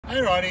Hi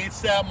Ronnie,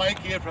 it's Mike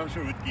here from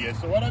Sherwood Kia.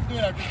 So what I'm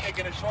doing, I'm just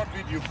taking a short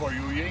video for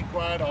you. You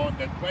inquired on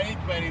the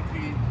 2023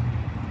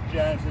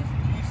 Genesis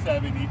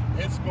G70.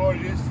 It's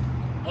gorgeous,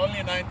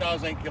 only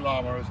 9,000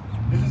 kilometers.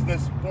 This is the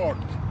Sport,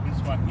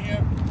 this one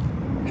here.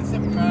 It's a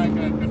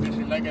immaculate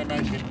condition, like I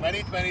mentioned,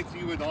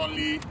 2023 with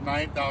only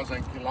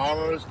 9,000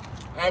 kilometers.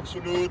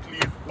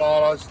 Absolutely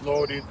flawless,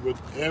 loaded with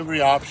every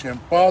option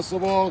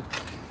possible.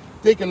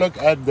 Take a look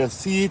at the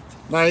seat,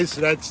 nice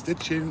red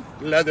stitching,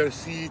 leather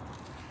seat.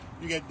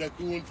 You get the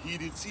cooled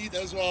heated seat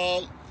as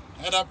well,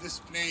 head-up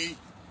display,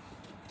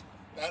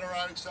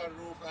 panoramic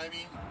sunroof. I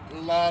mean, a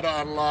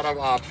lot of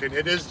option.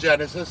 It is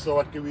Genesis, so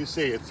what can we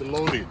say? It's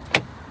loaded.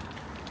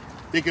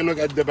 Take a look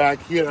at the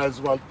back here as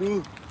well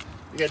too.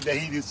 You get the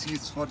heated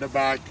seats for the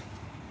back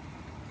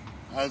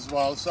as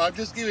well. So I'm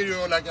just giving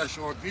you like a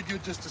short video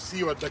just to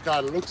see what the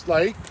car looks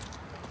like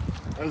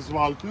as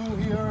well too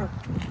here.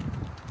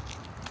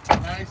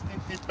 Nice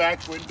tinted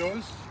back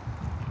windows.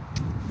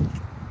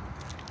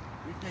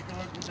 Take a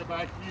look at the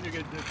back here, you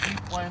get the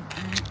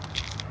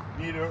 3.3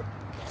 liter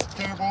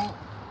turbo,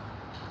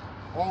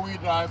 all-wheel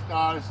drive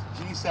cars,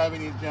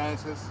 G70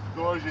 Genesis,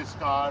 gorgeous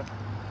car,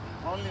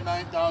 only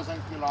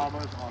 9,000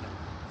 kilometers on it,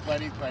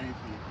 2023.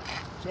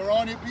 So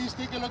Ronnie, please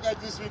take a look at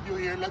this video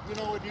here, let me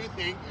know what you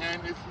think,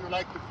 and if you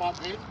like to pop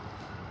in,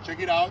 check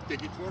it out,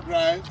 take it for a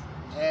drive,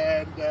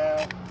 and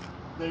there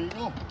you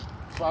go.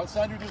 So I'll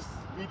send you this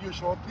video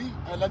shortly,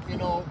 and let me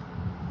know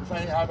if I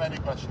have any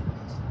questions.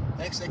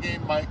 Thanks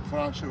again, Mike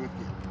from Sherwood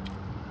Kia.